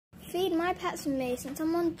feed my pets with me since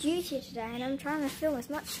I'm on duty today and I'm trying to film as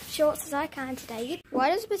much shorts as I can today. Why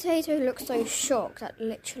does potato look so shocked at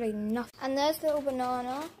literally nothing? And there's little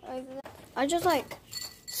banana over there. I just like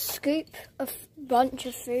scoop a bunch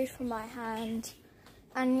of food from my hand,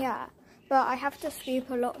 and yeah, but I have to scoop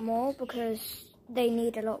a lot more because they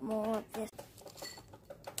need a lot more of this.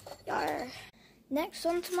 Yarr. Next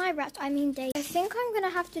on to my rats, Daisy. I think I'm going to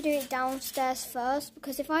have to do it downstairs first,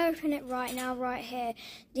 because if I open it right now, right here,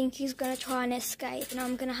 Dinky's going to try and escape, and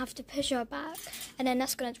I'm going to have to push her back, and then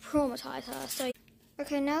that's going to traumatize her. So,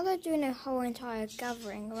 okay, now they're doing a whole entire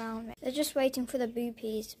gathering around me. They're just waiting for the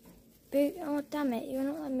boopies. Boop. Oh, damn it, you're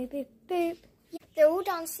not letting me boop. Boop. Yeah. They're all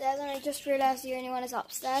downstairs, and I just realised the only one is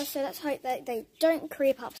upstairs, so let's hope that they don't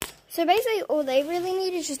creep up. So basically all they really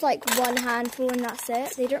need is just like one handful and that's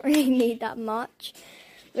it. They don't really need that much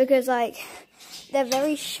because like they're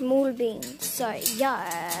very small beans. So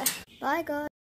yeah. Bye guys.